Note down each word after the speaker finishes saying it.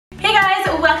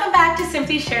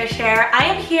SimplyCherCher. I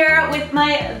am here with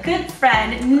my good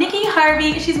friend, Nikki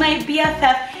Harvie. She's my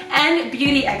BFF and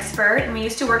beauty expert, and we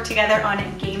used to work together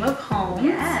on Game of Homes.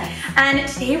 Yes. And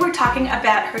today we're talking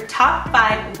about her top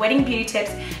 5 wedding beauty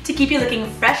tips to keep you looking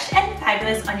fresh and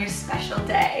fabulous on your special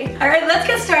day. All right, let's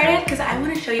get started because I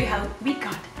want to show you how we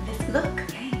got this look.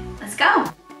 Okay, let's go.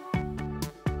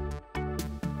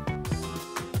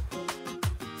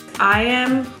 I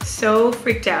am so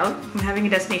freaked out. I'm having a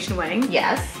destination wedding.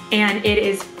 Yes. And it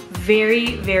is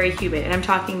very, very humid, and I'm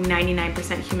talking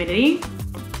 99% humidity.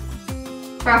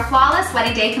 For a flawless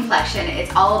wedding day complexion,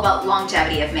 it's all about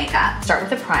longevity of makeup. Start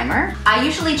with a primer. I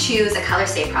usually choose a color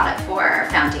stay product for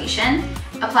foundation,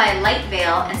 apply a light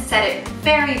veil, and set it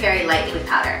very, very lightly with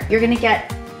powder. You're gonna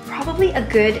get probably a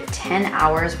good 10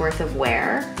 hours worth of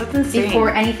wear. That's insane. Before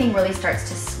anything really starts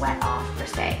to sweat off, per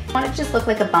se. You want it to just look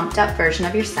like a bumped up version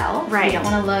of yourself. Right. You don't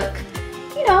want to look,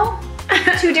 you know,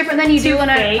 too different than you do on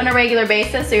a regular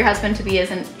basis, so your husband-to-be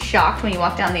isn't shocked when you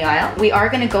walk down the aisle. We are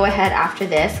gonna go ahead after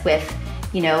this with,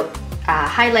 you know,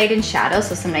 highlight and shadow,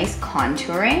 so some nice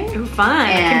contouring. Ooh, fun.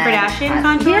 Like Kim Kardashian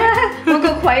contour? Yeah, we'll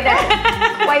go quite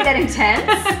that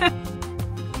intense.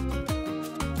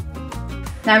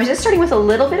 Now I'm just starting with a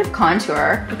little bit of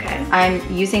contour. Okay. I'm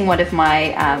using one of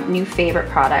my new favorite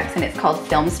products, and it's called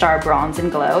Film Star Bronze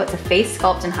and Glow. It's a face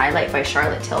sculpt and highlight by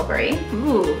Charlotte Tilbury.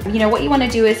 Ooh. You know, what you want to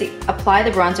do is apply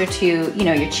the bronzer to, you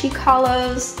know, your cheek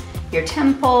hollows, your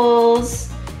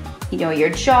temples, you know, your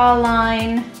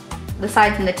jawline, the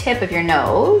sides and the tip of your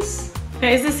nose. Now,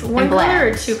 is this one color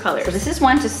or two colors? So this is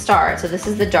one to start. So this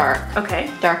is the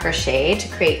darker shade to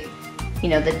create, you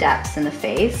know, the depths in the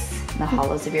face, the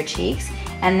hollows of your cheeks.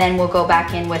 And then we'll go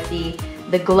back in with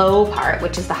the glow part,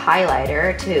 which is the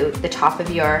highlighter to the top of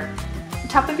your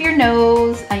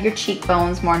nose and your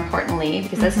cheekbones, more importantly,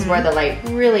 because this is where the light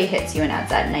really hits you and adds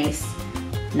that nice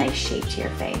shape to your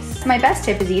face. My best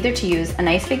tip is either to use a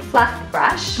nice big fluff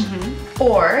brush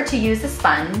or to use a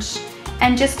sponge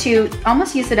and just to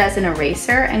almost use it as an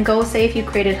eraser and go, say if you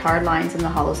created hard lines in the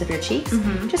hollows of your cheeks,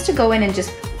 just to go in and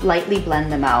just lightly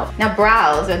blend them out. Now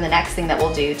brows are the next thing that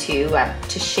we'll do to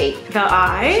shape the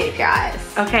eye? Shape your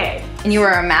eyes. Okay. And you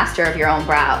are a master of your own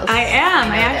brows. I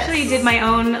am. I actually did my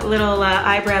own little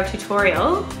eyebrow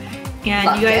tutorial.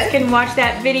 And you guys can watch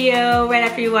that video right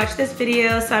after you watch this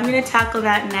video, so I'm gonna tackle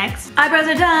that next. Eyebrows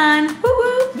are done. Woo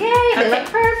woo! Yay, they look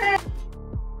perfect.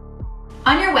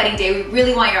 On your wedding day, we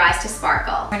really want your eyes to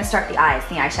sparkle. We're gonna start the eyes,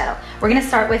 the eyeshadow. We're gonna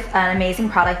start with an amazing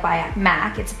product by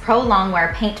MAC. It's a Pro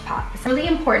Longwear Paint Pot. It's really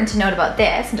important to note about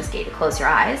this, and just get you to close your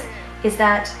eyes, is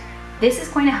that this is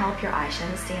going to help your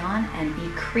eyeshadow stay on and be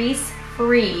crease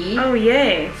free. Oh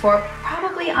yay. For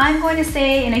probably, I'm going to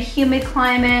say, in a humid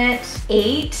climate,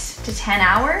 8 to 10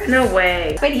 hours. No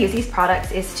way. The way to use these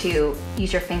products is to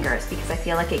use your fingers, because I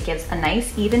feel like it gives a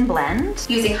nice even blend.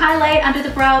 Using highlight under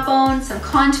the brow bone, some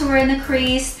contour in the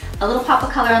crease, a little pop of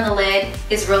color on the lid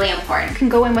is really important. You can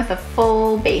go in with a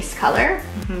full base color,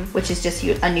 which is just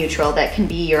a neutral that can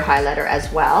be your highlighter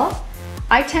as well.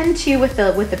 I tend to, with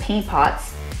the paint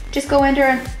pots, just go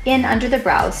in under the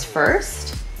brows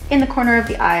first, in the corner of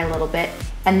the eye a little bit,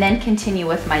 and then continue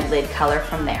with my lid color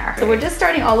from there. So we're just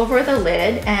starting all over the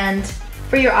lid, and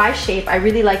for your eye shape, I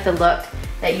really like the look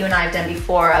that you and I have done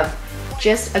before of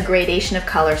just a gradation of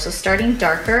color. So starting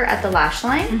darker at the lash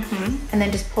line, and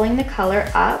then just pulling the color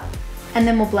up, and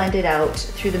then we'll blend it out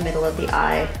through the middle of the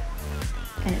eye.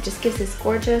 And it just gives this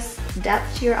gorgeous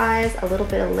depth to your eyes, a little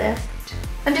bit of lift.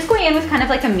 I'm just going in with kind of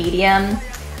like a medium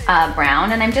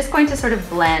brown, and I'm just going to sort of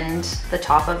blend the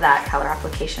top of that color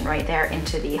application right there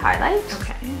into the highlight.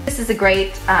 Okay. This is a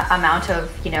great amount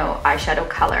of, you know, eyeshadow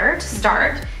color to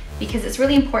start, because it's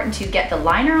really important to get the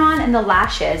liner on and the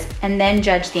lashes and then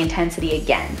judge the intensity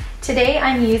again. Today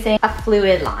I'm using a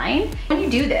fluid line. When you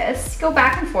do this, go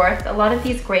back and forth. A lot of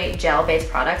these great gel-based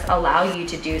products allow you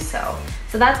to do so.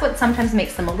 So that's what sometimes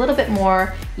makes them a little bit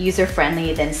more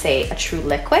user-friendly than, say, a true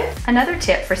liquid. Another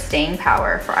tip for staying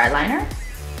power for eyeliner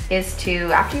is to,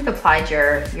 after you've applied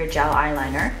your gel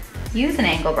eyeliner, use an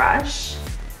angle brush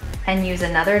and use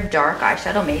another dark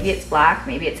eyeshadow. Maybe it's black,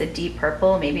 maybe it's a deep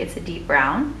purple, maybe it's a deep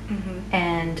brown,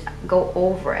 and go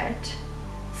over it.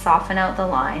 Soften out the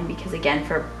line, because again,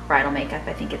 for bridal makeup,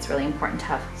 I think it's really important to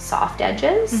have soft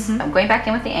edges. I'm going back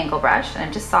in with the angle brush, and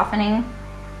I'm just softening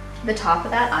the top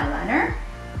of that eyeliner.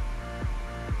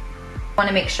 You want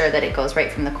to make sure that it goes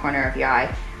right from the corner of your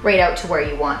eye right out to where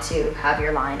you want to have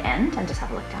your line end, and just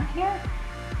have a look down here,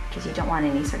 because you don't want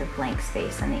any sort of blank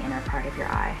space in the inner part of your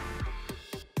eye.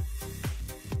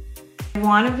 I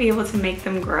want to be able to make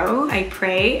them grow. I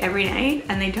pray every night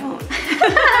and they don't.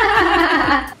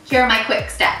 Here are my quick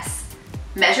steps.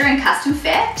 Measure and custom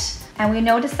fit. and we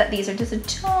notice that these are just a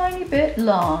tiny bit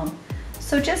long.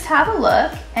 So just have a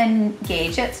look and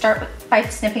gauge it. Start by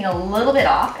snipping a little bit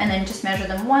off and then just measure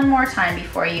them one more time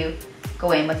before you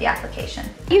go in with the application.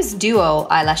 I use Duo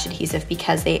eyelash adhesive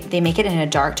because they make it in a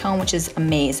dark tone, which is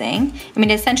amazing. I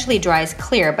mean, it essentially dries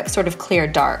clear, but sort of clear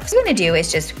dark. So what you're gonna do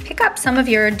is just pick up some of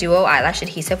your Duo eyelash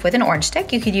adhesive with an orange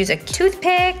stick. You could use a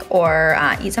toothpick or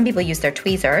some people use their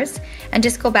tweezers, and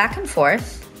just go back and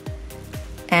forth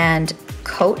and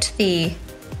coat the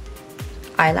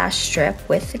eyelash strip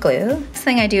with the glue. Next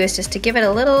thing I do is just to give it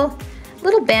a little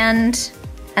bend,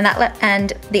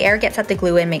 and the air gets at the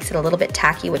glue and makes it a little bit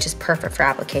tacky, which is perfect for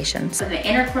application. So from the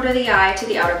inner corner of the eye to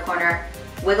the outer corner,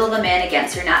 wiggle them in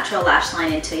against your natural lash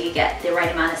line until you get the right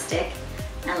amount of stick,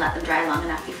 and let them dry long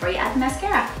enough before you add the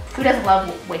mascara. Who doesn't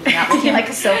love waking up looking like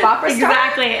a soap opera star?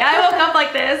 Exactly, I woke up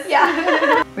like this.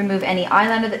 Yeah. Remove any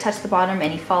eyeliner that touched the bottom,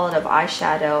 any fallout of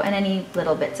eyeshadow, and any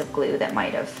little bits of glue that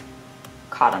might have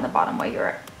caught on the bottom while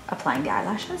you're applying the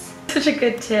eyelashes. Such a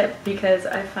good tip, because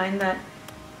I find that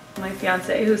my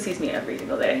fiance, who sees me every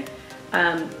single day,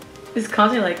 is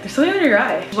constantly like, there's something under your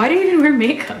eye. Why do you even wear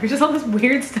makeup? There's just all this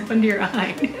weird stuff under your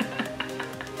eye.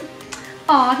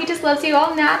 Aw, he just loves you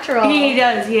all natural. He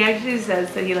does. He actually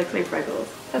says that he likes my freckles.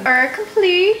 Are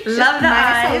complete. Love the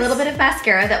eyes. A little bit of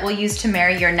mascara that we'll use to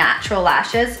marry your natural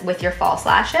lashes with your false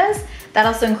lashes. That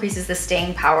also increases the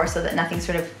staying power so that nothing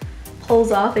sort of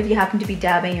pulls off if you happen to be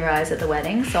dabbing your eyes at the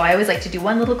wedding. So I always like to do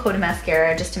one little coat of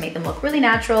mascara just to make them look really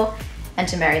natural and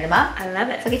to marry them up. I love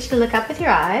it. So I'll get you to look up with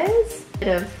your eyes. A bit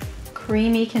of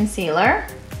creamy concealer.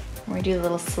 And we do a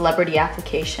little celebrity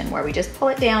application where we just pull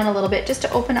it down a little bit just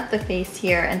to open up the face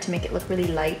here and to make it look really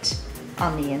light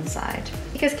on the inside.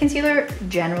 Because concealer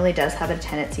generally does have a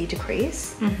tendency to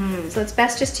crease. So it's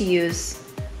best just to use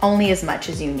only as much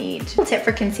as you need. The tip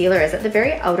for concealer is at the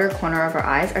very outer corner of our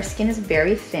eyes, our skin is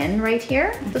very thin right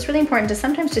here. So it's really important to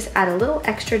sometimes just add a little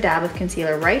extra dab of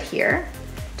concealer right here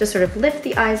to sort of lift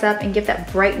the eyes up and give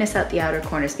that brightness out the outer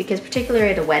corners, because particularly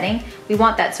at a wedding, we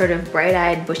want that sort of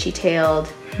bright-eyed, bushy-tailed,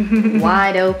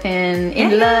 wide open,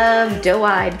 in love,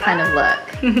 doe-eyed kind of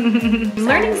look. I'm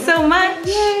learning so much.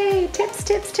 Yay, tips,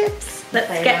 tips, tips. Let's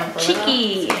get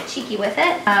cheeky. Let's get cheeky with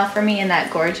it. For me, in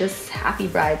that gorgeous, happy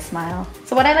bride smile.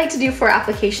 So what I like to do for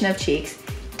application of cheeks,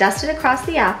 dust it across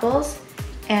the apples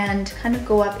and kind of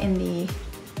go up in the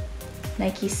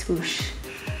Nike swoosh.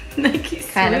 Nike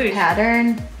swoosh. Kind of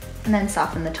pattern, and then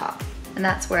soften the top. And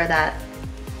that's where that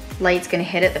light's gonna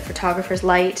hit it, the photographer's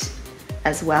light,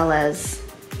 as well as,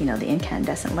 you know, the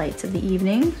incandescent lights of the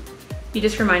evening. You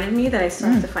just reminded me that I still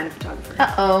have to find a photographer.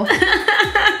 Uh-oh.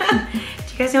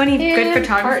 Do you guys know any good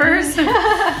photographers?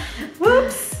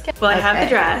 Whoops. Well, I have the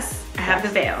dress, I have the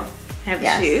veil, I have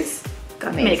the shoes,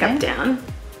 got the makeup down.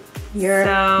 You're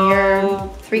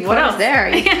 3/4 there.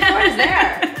 You're 3/4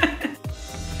 there.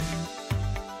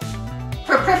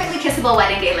 For perfectly kissable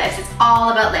wedding day lips, it's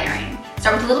all about layering.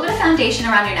 Start with a little bit of foundation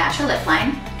around your natural lip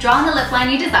line. Draw on the lip line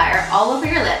you desire all over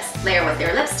your lips. Layer with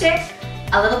your lipstick,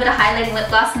 a little bit of highlighting lip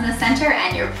gloss in the center,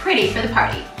 and you're pretty for the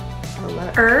party.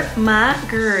 My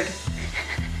gird.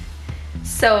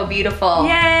 So beautiful.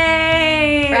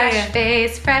 Yay! Fresh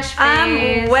face, fresh face.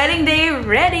 I'm wedding day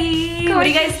ready. What do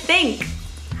you guys think?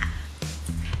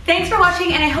 Thanks for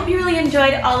watching, and I hope you really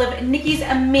enjoyed all of Nikki's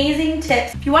amazing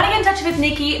tips. If you want to get in touch with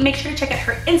Nikki, make sure to check out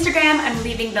her Instagram. I'm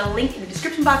leaving the link in the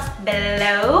description box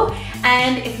below.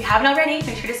 And if you haven't already,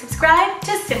 make sure to subscribe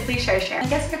to SimplyCherCher. I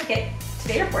guess we have to get to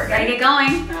the airport, right? Gotta get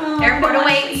going. Oh, airport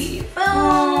awaits.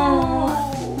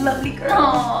 Oh, lovely girl.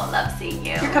 Oh, love seeing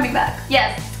you. You're coming back.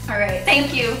 Yes. All right.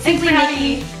 Thank you. Simply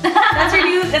Nikki. That's gonna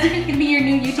be your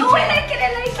new YouTube channel. Oh, I like it. I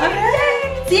like it.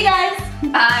 Okay. See you guys.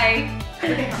 Bye.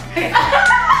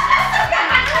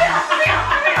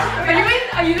 Are you in?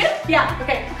 Are you in? Yeah.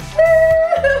 Okay.